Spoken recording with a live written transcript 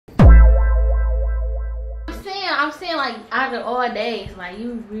I'm saying like out of all days, like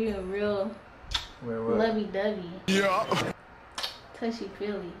you real lovey-dovey. Yeah.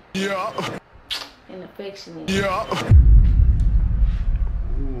 Touchy-feely. Yeah. And affectionate. Yeah.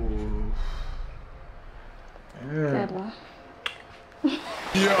 Ooh. That one.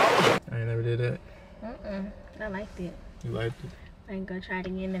 Yeah. I ain't never did that. I liked it. You liked it? I ain't gonna try it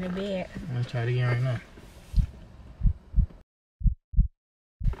again in the bed. I'm gonna try it again right now.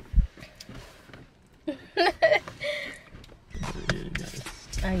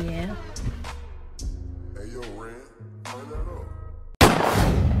 Oh yeah. Hey yo, Ren, turn that up.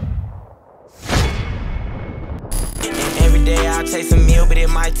 Every day I'll chase a meal, but it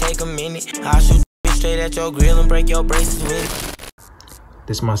might take a minute. I'll shoot straight at your grill and break your braces with it.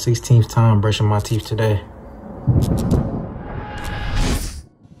 This is my 16th time brushing my teeth today.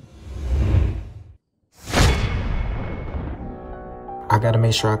 I gotta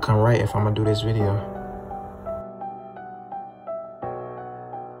make sure I come right if I'm gonna do this video.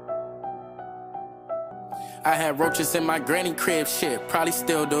 I had roaches in my granny crib, shit, probably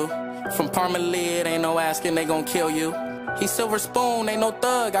still do. From Parma lid, ain't no asking, they gon' kill you. He silver spoon, ain't no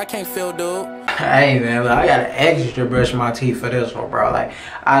thug, I can't feel, dude. Hey man, look, I gotta extra brush my teeth for this one, bro. Like,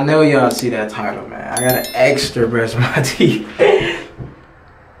 I know y'all see that title, man. I gotta extra brush my teeth.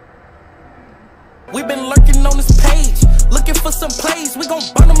 We been lurking on this page, looking for some plays. We gon'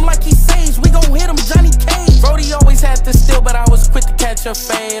 burn him like he sage, we gon' hit him Johnny Cage. Brody always had to steal, but I was quick to catch a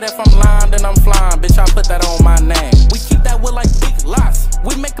fade. If I'm lying, then I'm flying, bitch, I put that on my name. We keep that wood like big lots,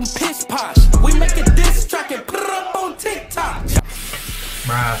 we make them piss posh. We make a diss track and put it up on TikTok.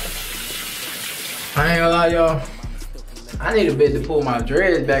 Bruh, I ain't gonna lie, y'all. I need a bit to pull my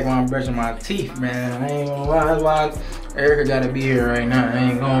dreads back when I'm brushing my teeth, man. I ain't gonna lie, that's why Erica gotta be here right now. I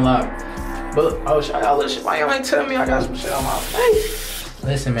ain't gonna lie. But, oh, shit, I got a little shit. Why you ain't tell me I got some shit on my face?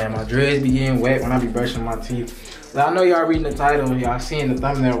 Listen, man, my dreads be getting wet when I be brushing my teeth. Like, I know y'all reading the title, y'all seeing the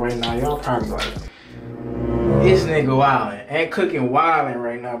thumbnail right now. Y'all probably like, this nigga wildin'. And cooking wildin'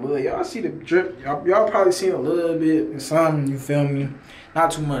 right now. But y'all see the drip. Y'all probably seen a little bit of something, you feel me?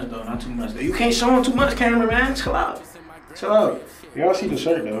 Not too much, though. Not too much, though. You can't show them too much, cameraman. Chill out. Chill out. Y'all see the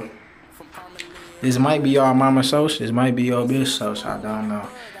shirt, though. This might be y'all mama sauce. This might be your bitch sauce. I don't know.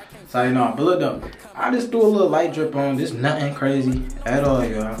 So, you know, but look though, I just threw a little light drip on. This nothing crazy at all,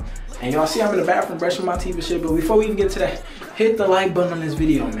 y'all. And y'all see I'm in the bathroom brushing my teeth and shit. But before we even get to that, hit the like button on this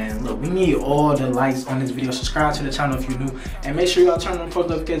video, man. Look, we need all the likes on this video. Subscribe to the channel if you're new. And make sure y'all turn on post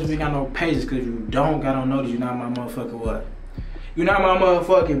notifications if you got no pages. Because if you don't got no notice, you're not my motherfucking what? You're not my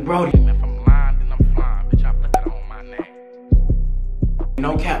motherfucking Brody. If I'm lying, then I'm flying, bitch, I put that on my name.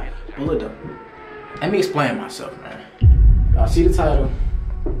 No cap. But look though, let me explain myself, man. Y'all see the title.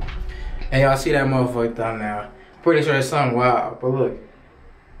 And y'all see that motherfucker thumbnail. Pretty sure it's something wild, but look.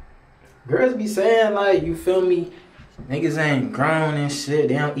 Girls be saying like, you feel me? Niggas ain't grown and shit.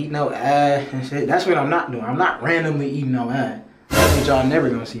 They don't eat no ass and shit. That's what I'm not doing. I'm not randomly eating no ass. That's what y'all never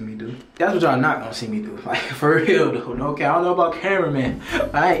gonna see me do. That's what y'all not gonna see me do. Like, for real though. Okay, I don't know about cameraman.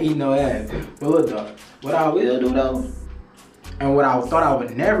 I ain't eating no ass. But look though, what I will do though, and what I thought I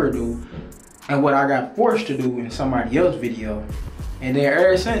would never do, and what I got forced to do in somebody else's video. And then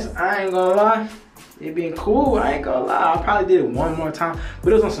ever since, I ain't gonna lie, it been cool, I ain't gonna lie. I probably did it one more time,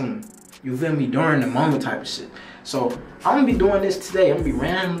 but it was on some, you feel me, during the moment type of shit. So, I'm gonna be doing this today. I'm gonna be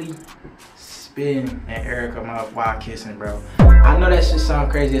randomly spitting at Erica mouth while kissing, bro. I know that shit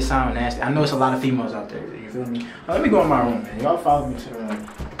sound crazy, it sound nasty. I know it's a lot of females out there, you feel me? Now, let me go in my room, man. Y'all follow me to the room.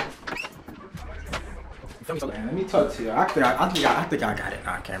 Man, let me talk to you. I think I got it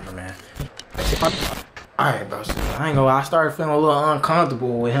now, cameraman. Alright, bro, so I ain't gonna lie, I started feeling a little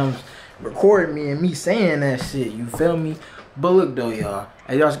uncomfortable with him recording me and me saying that shit, you feel me? But look though, y'all,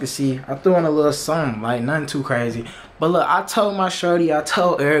 as y'all can see, I threw in a little something, like nothing too crazy. But look, I told my shorty, I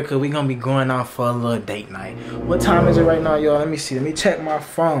told Erica we gonna be going out for a little date night. What time is it right now, y'all? Let me see, let me check my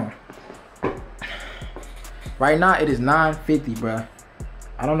phone. Right now, it is 9:50, bro.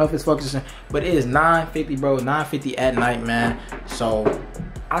 I don't know if it's focusing, but it is 9:50, bro, 9:50 at night, man. So,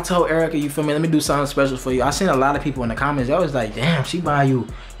 I told Erica, you feel me, let me do something special for you. I seen a lot of people in the comments, they was like, damn, she buy you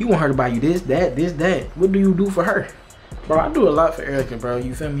want her to buy you this, that. What do you do for her? Bro, I do a lot for Erica, bro,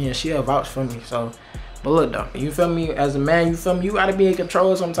 you feel me, and she'll vouch for me, so. But look though, you feel me, as a man, you feel me, you gotta be in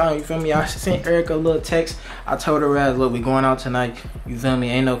control sometimes, you feel me. I sent Erica a little text, I told her, look, we going out tonight, you feel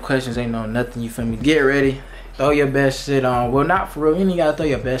me, ain't no questions, ain't no nothing, you feel me, get ready. Throw your best shit on. Well, not for real. You ain't gotta throw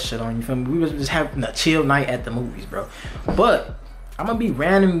your best shit on. You feel me? We was just having a chill night at the movies, bro. But I'm gonna be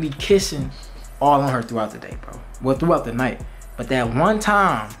randomly kissing all on her throughout the day, bro. Well, throughout the night. But that one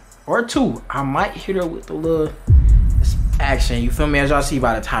time or two, I might hit her with a little action, you feel me, as y'all see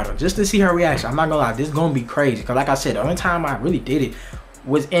by the title, just to see her reaction. I'm not gonna lie, this is gonna be crazy, because like I said, the only time I really did it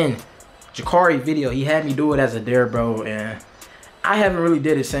was in Jakari's video. He had me do it as a dare, bro, and I haven't really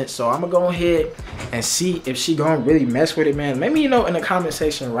did it since. So I'm gonna go ahead and see if she gonna really mess with it, man. Let me know in the comment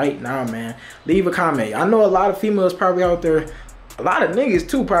section right now, man. Leave a comment. I know a lot of females probably out there, a lot of niggas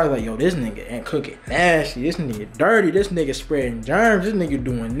too, probably like, yo, this nigga ain't cooking nasty, this nigga dirty, this nigga spreading germs, this nigga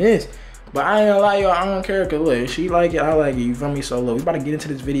doing this. But I ain't gonna lie, y'all, I don't care, cause look, if she like it, I like it, you feel me? So look, we about to get into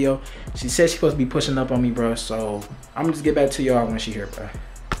this video. She said she's supposed to be pushing up on me, bro, so I'm gonna just get back to y'all when she here, bro.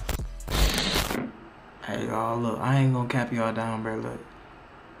 Hey, y'all, look, I ain't gonna cap y'all down, bro, look.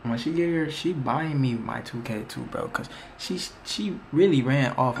 When she get here, she buying me my 2K too, bro, cause she really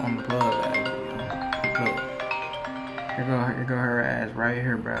ran off on the plug last video. Look, here go her ass right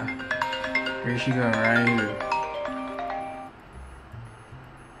here, bro. Here she go right here.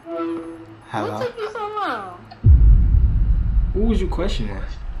 Hello? What took you so long? Who was you questioning?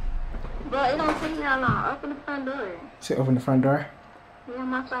 Bro, it don't take me that long. Open the front door. Say open the front door? Yeah, on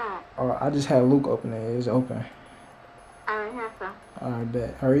my side. Oh, I just had Luke open it. It's open. I already have some. Alright,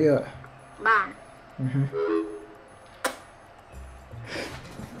 bet. Hurry up. Bye.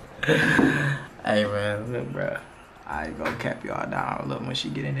 Hey, man, look, bro. I ain't gonna cap y'all down. Look, when she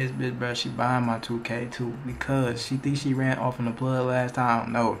get in this bitch, bro, she buying my 2K too, because she thinks she ran off in the plug last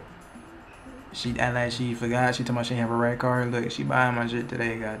time. No. She act like she forgot. She told me she didn't have a red card. Look, she buying my shit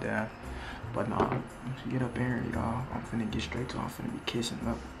today, goddamn. But nah, when she get up in here, y'all, I'm finna get straight to her. I'm finna be kissing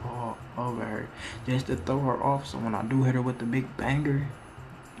up all over her, just to throw her off. So when I do hit her with the big banger,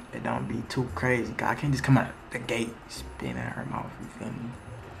 it don't be too crazy. God, I can't just come out the gate spitting at her mouth. You feel me?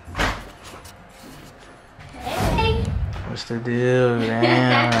 Hey. What's the deal,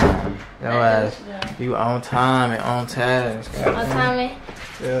 damn? Yo, ass, you on time and on task. On time.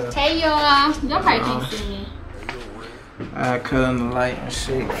 Yeah. Hey, y'all. Y'all probably can't see me. I cut on the light and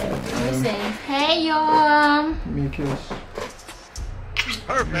shit. I'm saying, hey, y'all. Give me a kiss.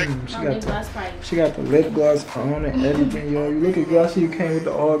 Perfect. She got the lip gloss on and everything, yo. You look at girl, I see you came with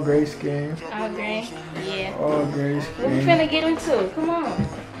the all gray skin. All gray? Yeah. All gray What skin. we finna get into? Come on.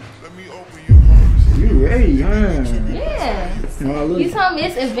 Let me open your heart. You ready, huh? Yeah. No, look. You told me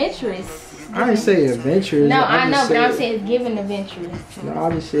it's adventurous. I didn't say adventurous. No, I know, but I'm saying it's giving adventurous. No,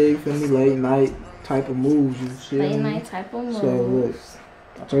 I just say, you feel me, late night type of moves and shit. Late night type of moves. So, look.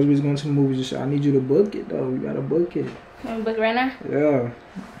 I told you we was going to the movies and shit. I need you to book it, though. You gotta book it. You wanna book right now? Yeah.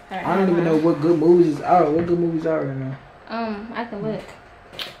 Right, I don't even know what good movies is out. What good movies are right now? I can look.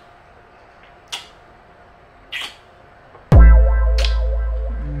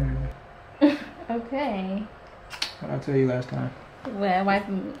 Okay. What did I tell you last time? Well, wipe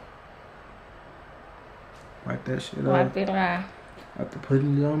that shit wipe off. it off. After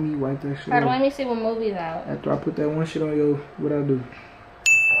putting it on me, wipe that shit Hold on, off. let me see what movie's out. After I put that one shit on yo, what I do?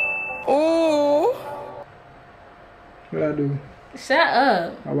 Ooh. What I do? Shut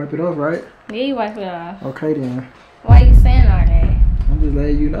up. I wipe it off, right? Yeah, you wipe it off. Okay then. Why you saying all that? I'm just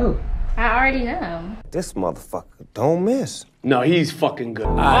letting you know. I already know. This motherfucker don't miss. No, he's fucking good.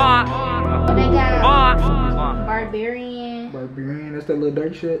 They got Barbarian. Barbarian, that's that little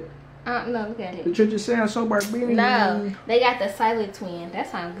dirt shit. No, look at The it. church is saying so barbarian. No, they got the Silent Twin. That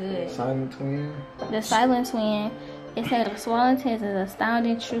sounds good. Silent Twin. The Silent Twin. It said the Swollen Tales is an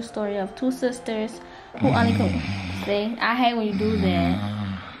astounding true story of two sisters who only can. See, I hate when you do that.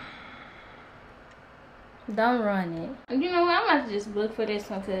 Don't run it. You know what? I'm about to just look for this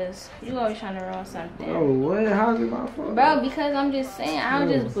one because you always trying to run something. Oh, what? How's it my fault? Bro, because I'm just saying, I'll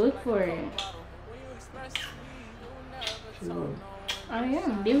just look for it. Sure. Oh yeah.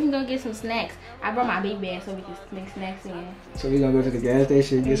 Then we can go get some snacks. I brought my big bag so we can sneak snacks in. So we gonna go to the gas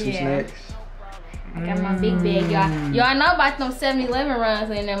station and get some Yeah. snacks? I got my big bag, y'all. Y'all know about them 7-Eleven runs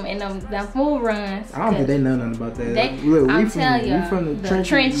and them food runs. I don't think they know nothing about that. Look, I'm we telling y'all, from the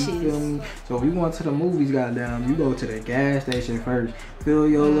trenches. You feel me? So if we going to the movies, goddamn, you go to the gas station first. Fill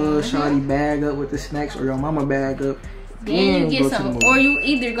your little shawty bag up with the snacks or your mama bag up. Then you get some, or you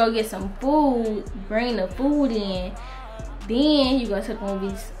either go get some food, bring the food in. Then you go to the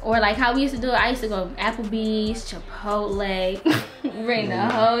movies, or like how we used to do it. I used to go Applebee's, Chipotle, bring the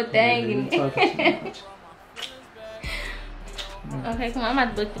whole thing. Okay, come on, I'm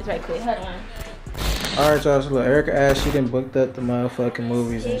about to book this right quick. Hold on. Alright, y'all, so look, Erica asked she done booked up the motherfucking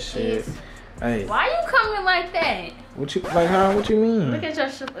movies and shit. Hey, Why you coming like that? what you like? How? What you mean? Look at your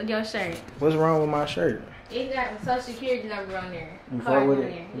shirt. What's wrong with my shirt? It got a social security number on there. You Card fuck with on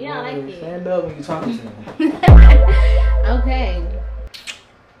it? there. Yeah, I like it. Stand up when you talking to me. Okay.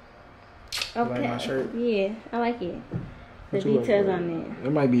 You like my shirt? Yeah, I like it. The What you like details for on it.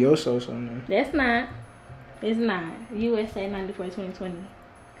 It might be your social on there. That's not. It's not. USA 94 2020.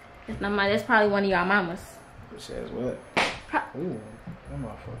 It's not my. That's probably one of y'all mamas. It says what? Ooh, that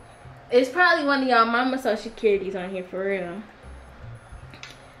motherfucker. It's probably one of y'all mama's social securities on here for real.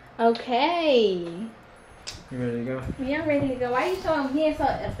 Okay. You ready to go? Yeah, I'm ready to go. Why you showing being so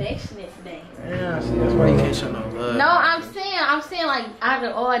affectionate today? Yeah, see, that's why you can't show no love. No, I'm saying like out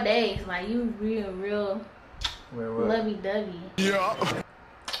of all days, like you real lovey-dovey. Yeah.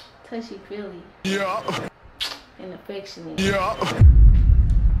 Touchy-feely. Yeah. And affectionate. Yeah.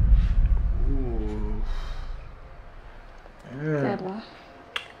 Ooh. Yeah.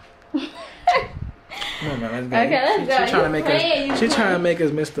 Come on, man, let's go. Okay, let's go. She trying to make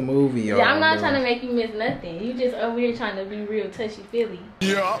us miss the movie, y'all. Yeah, I'm not trying to make you miss nothing. You just over here trying to be real touchy-feely.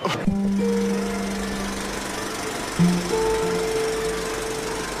 Yeah.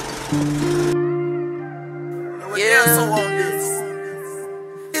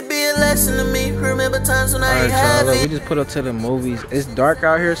 It be a lesson to me. Remember times when I ain't had Look, it. we just put up to the movies. It's dark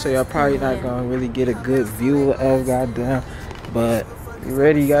out here, so y'all probably not gonna really get a good view of goddamn. But you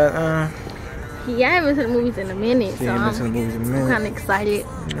ready, guys? Yeah, I haven't seen the movies in a minute, so I'm kind of excited.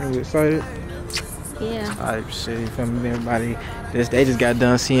 You excited? Yeah. Alright, shit, you feel me? Everybody, they just got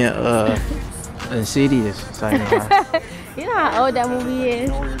done seeing Insidious. So, You know how old that movie is?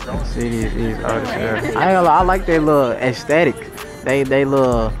 Insidious is old as hell. I ain't gonna lie, I like their little aesthetic. They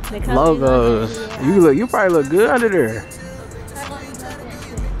little logos. Yeah. You probably look good under there.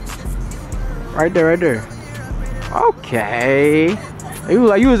 Right there. Okay. You look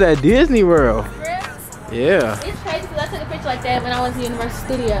like you was at Disney World. Yeah. It's crazy because I took a picture like that when I was at Universal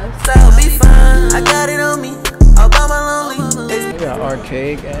Studios. That'll be fine. I got it on me. All by my lonely. We got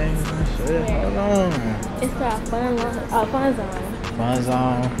arcade games and shit. Hold on. It's called Fun Zone. Fun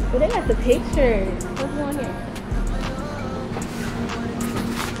Zone. But they got the pictures. What's going here?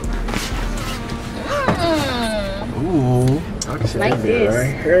 Ooh. I can see Like that bit this.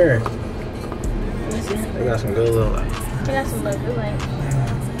 right here. Let's see. They got some good little like. They got some good like.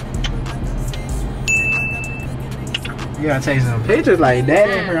 You gotta take some pictures like that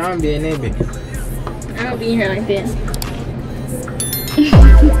in here. I'm being that big. I don't be in here like this.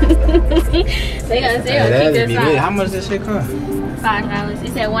 They gotta say, keep this lit. How much does this shit cost? $5.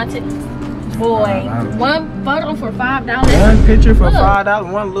 It said one photo for $5. One picture for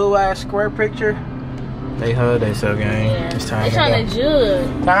 $5. One little ass square picture. They hug they so gang. Yeah. It's time They to trying go. to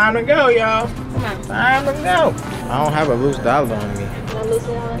judge. Time to go, y'all. Come on. Time to go. I don't have a loose dollar on me. No loose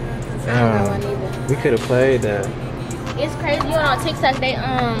wallet. I don't got one either. We could have played that. It's crazy. You know, on TikTok, they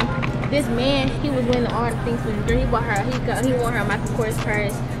this man, he was winning all the things for the girl. He bought her. He won her Michael Kors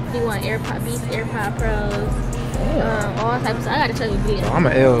purse. He won Beats AirPod Pros. All types of stuff. I gotta show you a video. I'm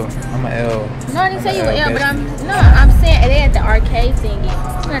an L. No, I didn't say you were L, but I'm saying they at the arcade thingy.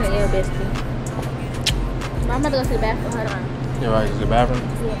 It's not an L, bestie. But I'm about to go to the bathroom. Hold on. You're right. Is the bathroom?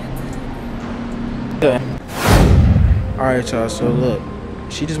 Yeah. Alright, y'all. So look,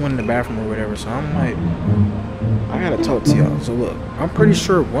 she just went in the bathroom or whatever. So I'm like, I gotta talk to y'all. So look, I'm pretty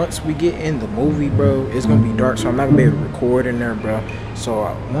sure once we get in the movie, bro, it's gonna be dark. So I'm not gonna be able to record in there, bro.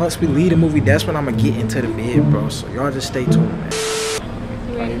 So once we leave the movie, that's when I'm gonna get into the vid, bro. So y'all just stay tuned, man.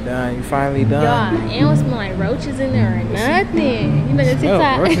 You done? You finally done? Y'all, it don't smell like roaches in there or nothing. You know that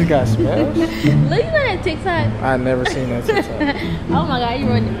TikTok? Roaches got smells? Look, you know that TikTok? I never seen that TikTok. Oh my god, you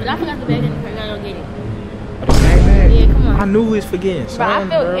ruined it. But I forgot the bag in the car. I gotta go get it. Oh, the same bag? Yeah, come on. I knew we was forgetting. But I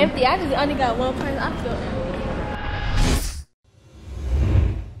feel empty. I just only got one person. I feel empty.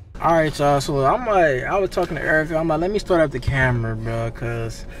 Alright, y'all. So I was talking to Eric. I'm like, let me start up the camera, bro,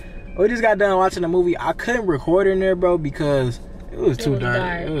 because we just got done watching the movie. I couldn't record in there, bro, because it was too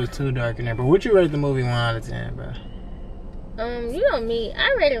dark. It was too dark in there. But what you rate the movie 1 out of 10, bro? You know me.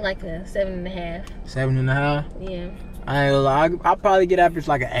 I rated like a 7.5. 7.5? Yeah. I ain't gonna lie. I'll probably get average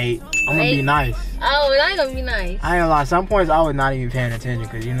like an 8. I'm gonna be nice. Oh, it ain't gonna be nice. I ain't gonna lie. Some points I was not even paying attention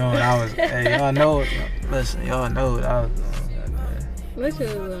because you know what I was. Hey, y'all know. Listen, y'all know what I was doing. What you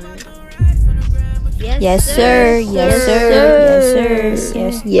doing? Yes, sir. Yes, sir.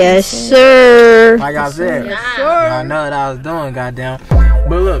 Yes, sir. Like I said, y'all know what I was doing, goddamn.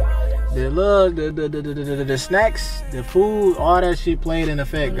 But look, the snacks, the food, all that shit played in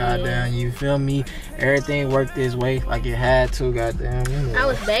effect, goddamn. You feel me? Everything worked this way like it had to, goddamn. I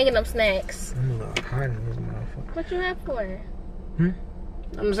was banging them snacks. I'm a little hot in this motherfucker. What you have for?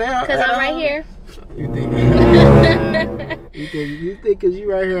 I'm saying, cause I'm right here. You think? you think cause you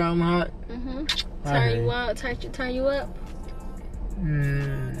right here, I'm hot. Turn you out, turn you up.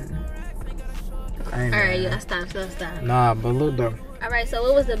 Alright, you gotta stop. Nah, but look though. Alright, so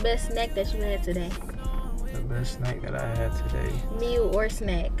what was the best snack that you had today? The best snack that I had today. Meal or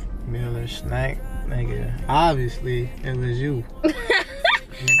snack? Meal or snack? nigga, obviously it was you.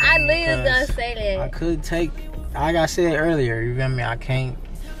 I knew you was gonna say that. I could take, like I said earlier, you feel me? I can't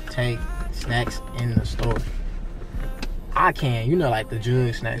take snacks in the store. I can, you know, like the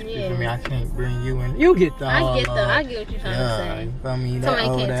jug snacks. You feel me? I can't bring you in. You get the I get what you're trying to say. You feel me? Somebody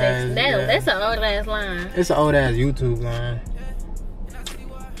can't take that. That's an old ass line. It's an old ass YouTube line.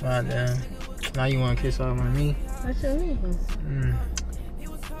 God damn. Now you want to kiss off on me? What you mean?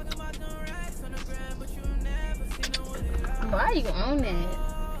 Why you on that?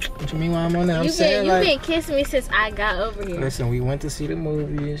 What you mean why I'm on that? You've been kissing me since I got over here. Listen, we went to see the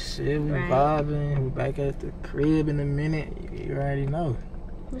movie and shit. We vibing. We back at the crib in a minute. You already know.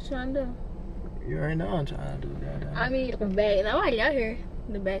 What you trying to do? You already know I'm trying to do that. I mean, the back. Nobody out here.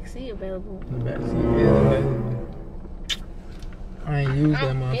 The back seat available. The back seat is available. I ain't used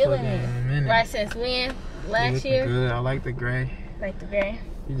that motherfucker in a minute. Right since when? Last year? Good. I like the gray. Like the gray.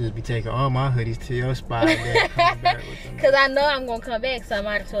 You just be taking all my hoodies to your spot. Cause I know I'm gonna come back, so I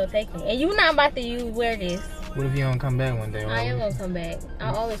might as well take it. And you not about to wear this. What if you don't come back one day? I am gonna come back.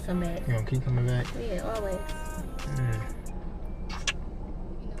 I'll always come back. You gonna keep coming back? Yeah, always.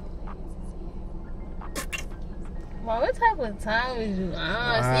 Well, what type of time is you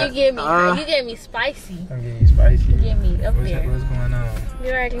on? You get me spicy. I'm getting you spicy. You get me up there. What's going on? You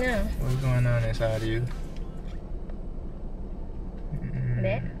already know. What's going on inside of you?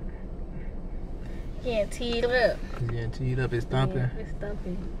 That? Getting teed up. Getting teed up, it's thumping. Yeah, it's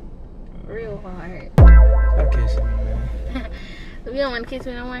thumping. Real hard. Stop kissing me, man. You don't want to kiss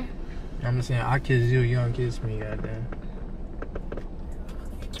me no more? I'm just saying, I kiss you, you don't kiss me, goddamn.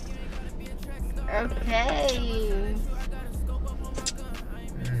 Okay.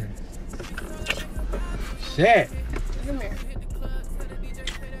 Shit. Come here.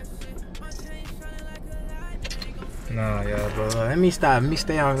 No, yeah, bro. Let me stop. Let me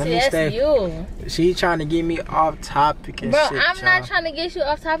stay on. Let me that's stay. You. She trying to get me off topic and bro, shit. I'm not trying to get you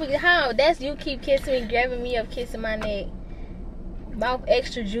off topic. How? That's you keep kissing me, grabbing me up, kissing my neck. Mouth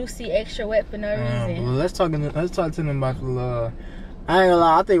extra juicy, extra wet for no reason. Well, let's talk to them about the love. I ain't gonna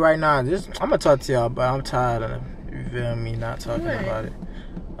lie. I think right now, I'm gonna talk to y'all, but I'm tired of you feel me not talking about it.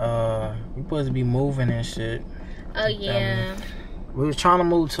 We supposed to be moving and shit. Oh yeah. We was trying to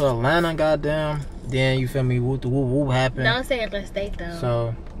move to Atlanta, goddamn. Then you feel me? Whoop happened. Don't say it, let's state though.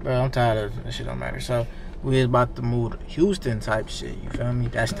 So, bro, I'm tired of that shit. Don't matter. So, we was about to move to Houston type shit. You feel me?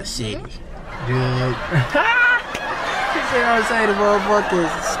 That's the city. Dude. You see what I'm saying? The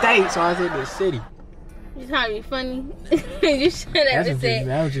motherfucking state. So I said the city. You trying to be funny? You should have said.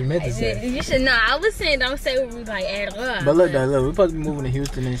 That's what you meant to say. You should. No, I was saying don't say what we like add up. But look, we're supposed to be moving to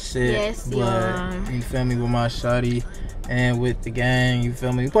Houston and shit. Yes, but you feel me, with my shawty and with the gang, you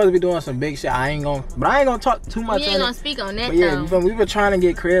feel me? We're supposed to be doing some big shit. I ain't gonna talk too much. You ain't gonna speak on that. But yeah, you feel me? We been trying to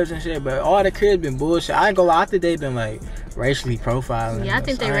get cribs and shit, but all the cribs been bullshit. I ain't gonna lie. I think they been like racially profiling. Yeah, I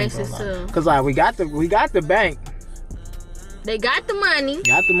think they racist too. Cause like we got the bank. They got the money.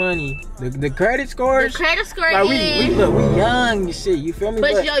 Got the money. The credit scores. The credit score like we young and shit. You feel me?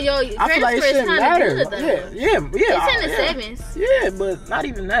 But yo, I feel like it shouldn't matter. Yeah. It's in the 7s. Yeah, but not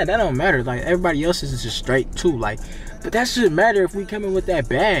even that. That don't matter. Like everybody else is just straight too. Like, but that shouldn't matter if we come in with that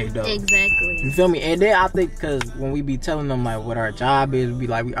bag though. Exactly. You feel me? And then I think because when we be telling them like what our job is, we be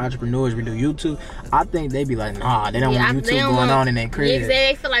like we entrepreneurs, we do YouTube. I think they be like, nah, they don't want YouTube going on in their crib. Yeah,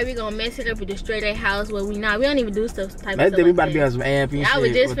 they feel like we gonna mess it up and destroy their house. Well, we not. We don't even do stuff type of stuff. They we about to be on some AMP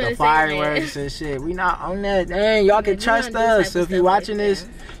shit with the fireworks and shit. We not on that. Dang, y'all can trust us. So if you watching this,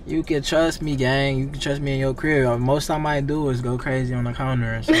 you can trust me, gang. You can trust me in your crib. Most time I do is go crazy on the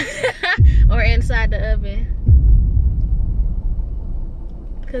counter and stuff. Or inside the oven.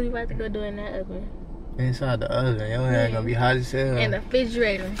 Cause we about to go do it in that oven. Inside the oven, your hair gonna be hot as hell. In the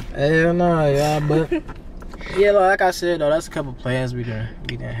refrigerator. Hell no, y'all, but yeah, like I said though, that's a couple plans we done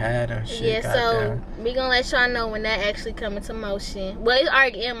had and shit. Yeah, so we gonna let y'all know when that actually come into motion. Well, it's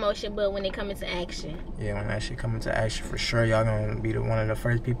already in motion, but when it come into action. Yeah, when that shit come into action for sure, y'all gonna be one of the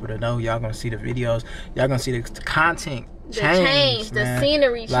first people to know. Y'all gonna see the videos. Y'all gonna see the content. The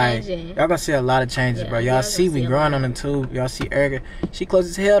scenery changing. Y'all gonna see a lot of changes, bro. Y'all see we growing on the tube. Y'all see Ericka, she close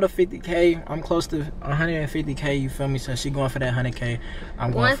as hell to 50K. I'm close to 150K. You feel me? So she going for that 100K.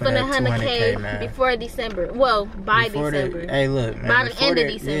 I'm going for that 200K, man. Before December. Well, by December. Hey, look, man. By the end of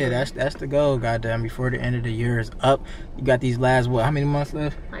December. Yeah, that's the goal. Goddamn, before the end of the year is up. You got these last how many months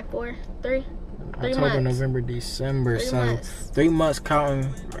left? Like 3 October, months. November, December. 3 so months. 3 months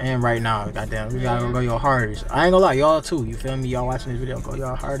counting and right now. Goddamn, we gotta go your hardest. I ain't gonna lie, y'all too. You feel me? Y'all watching this video, go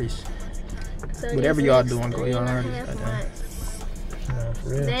y'all hardest. So whatever y'all doing, go your hardest.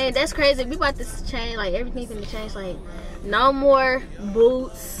 Dang, that's crazy. We about to change, like everything's gonna change. Like no more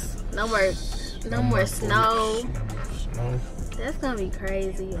boots, no more No more snow. Snow. That's gonna be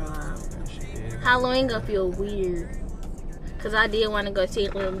crazy, y'all. Halloween gonna feel weird. Cause I did want to go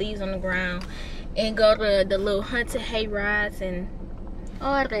take little leaves on the ground and go to the little haunted hay rides and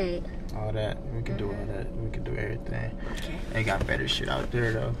all that. All that. We can do all that. We can do everything. Okay. They got better shit out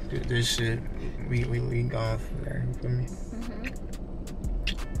there though. This shit, we gone from there. You feel me?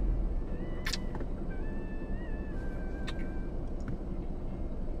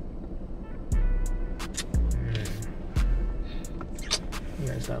 You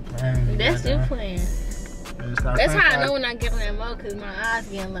gotta stop playing. That's you playing. That's how I know when I get on that mode, cause my eyes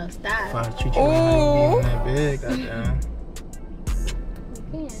getting a little style. If I treat you like you being that big, goddamn. You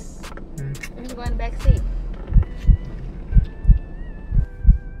can. I'm just going to the back seat.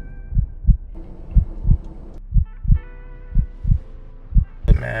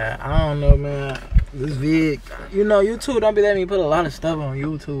 Man, I don't know, man. This vid, you know, YouTube don't be letting me put a lot of stuff on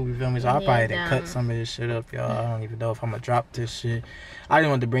YouTube, you feel me? So I probably had to cut some of this shit up, y'all. I don't even know if I'm gonna drop this shit. I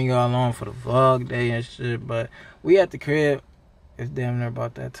didn't want to bring y'all along for the vlog day and shit, but we at the crib. It's damn near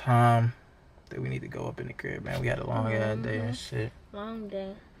about that time that we need to go up in the crib, man. We had a long ass day and shit. Long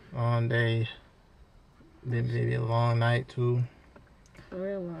day. Long day. Maybe a long night too. A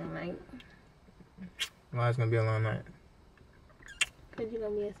real long night. Why it's gonna be a long night? Cause you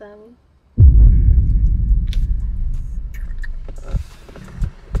gonna be inside me.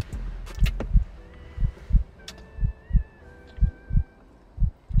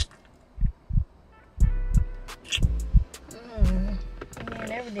 You ain't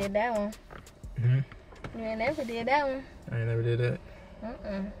never did that one. You ain't never did that one. I ain't never did that.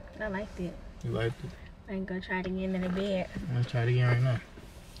 I liked it. You liked it? I ain't gonna try it again in the bed. I'm gonna try it again right now.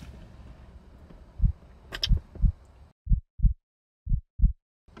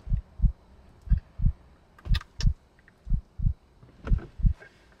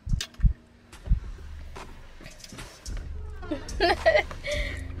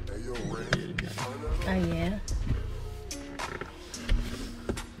 Oh yeah.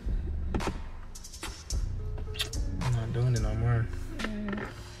 I'm not doing it no more.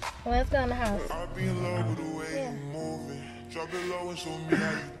 Well, let's go in the house. I be in love with the way you moving. Drop it low and show me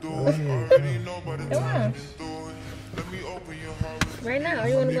how you do it. Already know by the time you do it. Let me open your heart. Right now, or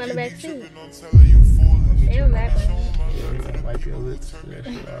you wanna go in the back seat? I'm telling you foolish. It don't matter. Wipe your lips.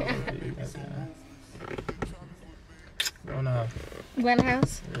 Go in the house. You go in the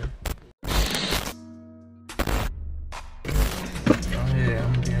house? Yeah. Oh yeah,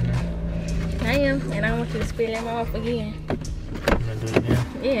 I'm gonna be in there. I am, and I want you to spit them off again. You gonna do it again?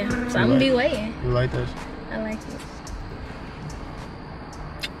 Yeah, so I'm gonna be waiting. You like this? I like it.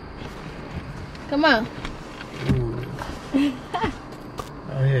 Come on. Ooh. Go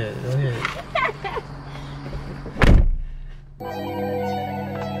ahead, go ahead.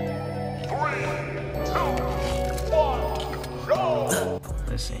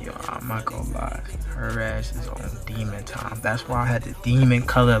 Listen, yo, I'm not gonna lie. Her ass is on demon time. That's why I had the demon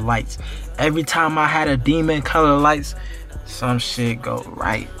color lights. Every time I had a demon color lights, some shit go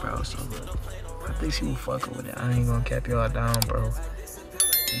right, bro. So look, I think she was fucking with it. I ain't gonna cap y'all down, bro.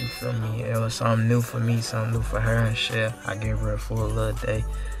 You feel me? It was something new for me, something new for her and shit. I gave her a full little day.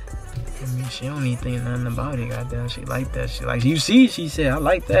 You feel me? She don't even think nothing about it, goddamn. She like that shit. Like, you see, she said, I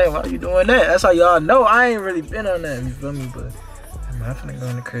like that. Why you doing that? That's how y'all know I ain't really been on that, you feel me? But I'm finna go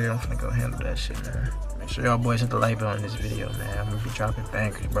in the crib. I'm finna go handle that shit, man. Make sure y'all boys hit the like button on this video, man. I'm gonna be dropping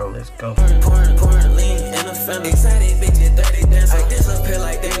bangers, bro. Let's go. Excited, bitch, 30 dance. I disappear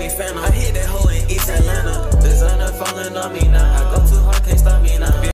like Danny Phantom. I hit that hoe in East Atlanta. Designer falling on me now. I go too hard, can't stop me now.